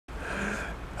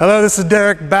Hello, this is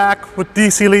Derek back with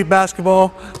DC Elite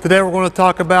Basketball. Today we're going to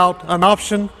talk about an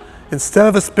option instead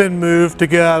of a spin move to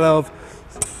get out of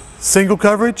single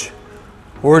coverage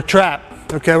or a trap.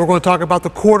 Okay, we're going to talk about the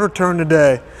quarter turn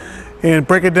today and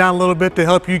break it down a little bit to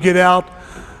help you get out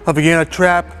of, again, a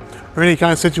trap or any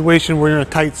kind of situation where you're in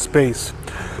a tight space.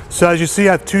 So as you see,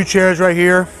 I have two chairs right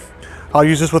here. I'll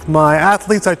use this with my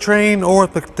athletes I train or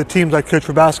the teams I coach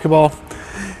for basketball.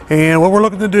 And what we're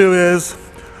looking to do is,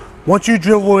 once you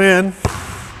dribble in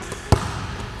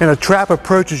and a trap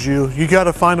approaches you, you got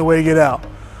to find a way to get out.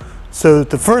 So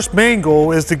the first main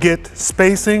goal is to get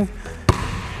spacing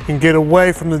and get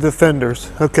away from the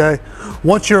defenders, okay?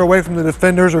 Once you're away from the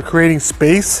defenders or creating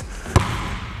space,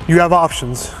 you have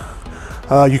options.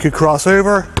 You could cross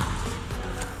over,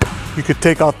 you could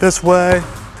take off this way,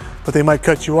 but they might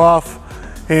cut you off.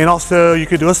 And also you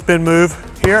could do a spin move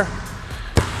here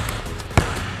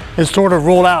and sort of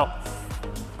roll out.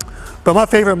 But my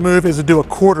favorite move is to do a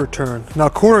quarter turn. Now,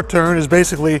 quarter turn is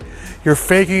basically you're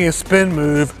faking a spin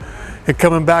move and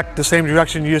coming back the same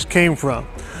direction you just came from.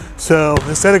 So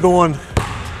instead of going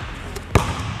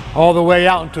all the way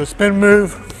out into a spin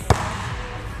move,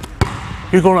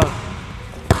 you're gonna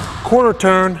quarter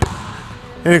turn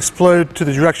and explode to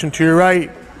the direction to your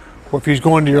right, or if he's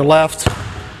going to your left,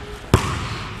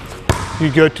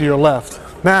 you go to your left.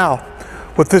 Now,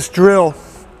 with this drill,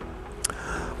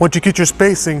 once you get your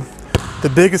spacing, the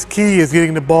biggest key is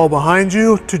getting the ball behind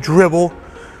you to dribble,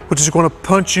 which is going to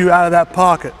punch you out of that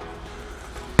pocket.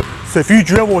 So if you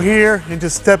dribble here and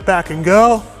just step back and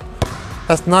go,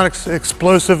 that's not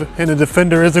explosive, and the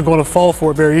defender isn't going to fall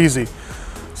for it very easy.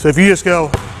 So if you just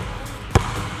go,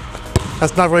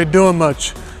 that's not really doing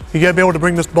much. You got to be able to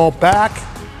bring this ball back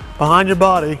behind your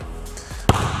body,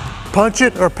 punch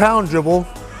it or pound dribble,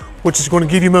 which is going to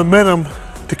give you momentum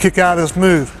to kick out of this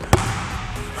move.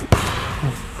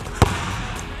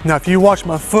 Now, if you watch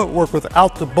my footwork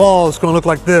without the ball, it's going to look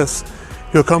like this.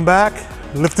 You'll come back,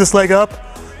 lift this leg up,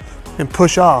 and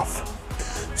push off.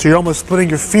 So you're almost splitting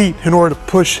your feet in order to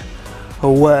push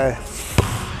away.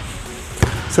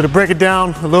 So to break it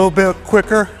down a little bit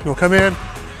quicker, you'll come in,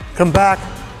 come back,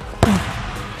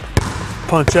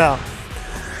 punch out.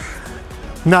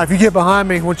 Now, if you get behind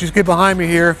me, once you get behind me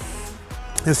here,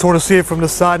 and sort of see it from the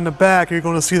side and the back, you're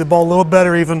going to see the ball a little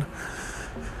better even.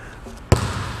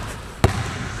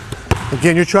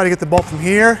 Again, you're trying to get the ball from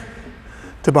here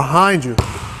to behind you.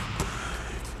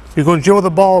 You're going to dribble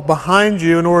the ball behind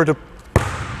you in order to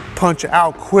punch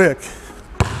out quick.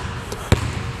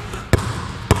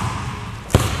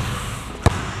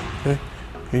 Okay.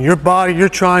 In your body, you're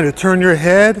trying to turn your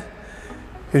head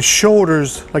and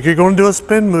shoulders like you're going to do a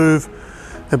spin move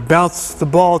and bounce the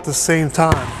ball at the same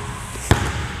time.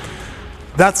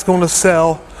 That's going to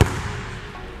sell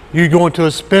you going to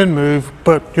a spin move,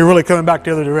 but you're really coming back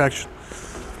the other direction.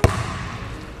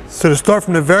 So to start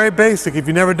from the very basic, if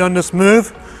you've never done this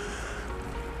move,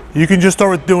 you can just start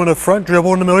with doing a front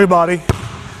dribble in the middle of your body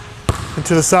and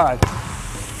to the side.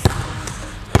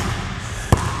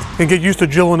 And get used to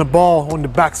dribbling the ball on the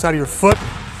back side of your foot.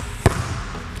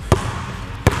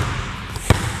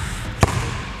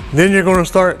 Then you're going to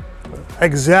start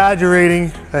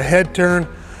exaggerating a head turn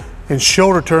and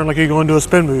shoulder turn like you're going to do a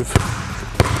spin move.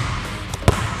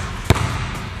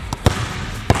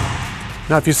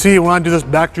 Now, if you see when I do this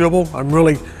back dribble, I'm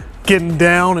really getting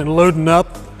down and loading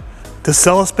up to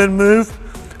sell a spin move,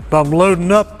 but I'm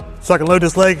loading up so I can load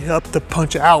this leg up to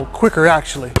punch out quicker,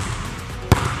 actually.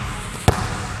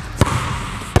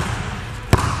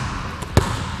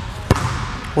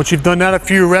 Once you've done that a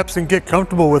few reps and get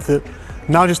comfortable with it,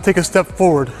 now just take a step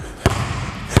forward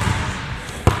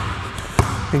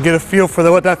and get a feel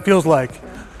for what that feels like.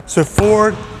 So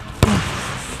forward,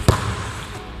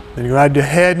 then you add your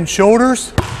head and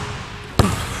shoulders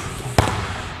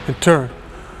and turn,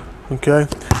 okay?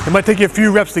 It might take you a few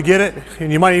reps to get it,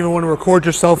 and you might even want to record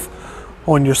yourself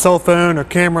on your cell phone or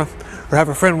camera or have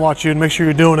a friend watch you and make sure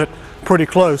you're doing it pretty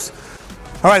close.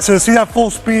 All right, so to see that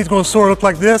full speed is going to sort of look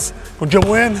like this. We'll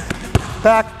dribble in,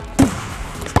 back,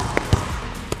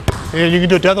 and you can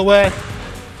do it the other way.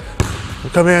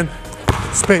 We'll come in,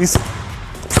 space.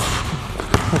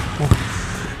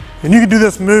 And you can do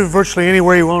this move virtually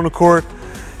anywhere you want on the court.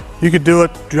 You could do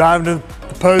it driving to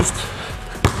the post,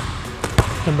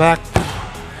 come back,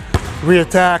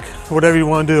 re-attack, whatever you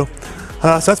want to do.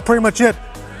 So that's pretty much it.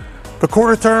 The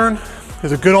quarter turn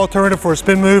is a good alternative for a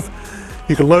spin move.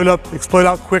 You can load up, explode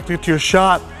out quickly to your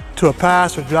shot, to a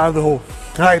pass, or drive the hole.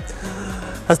 All right,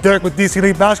 that's Derek with DC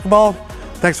Elite Basketball.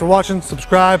 Thanks for watching,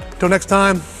 subscribe. Till next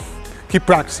time, keep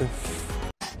practicing.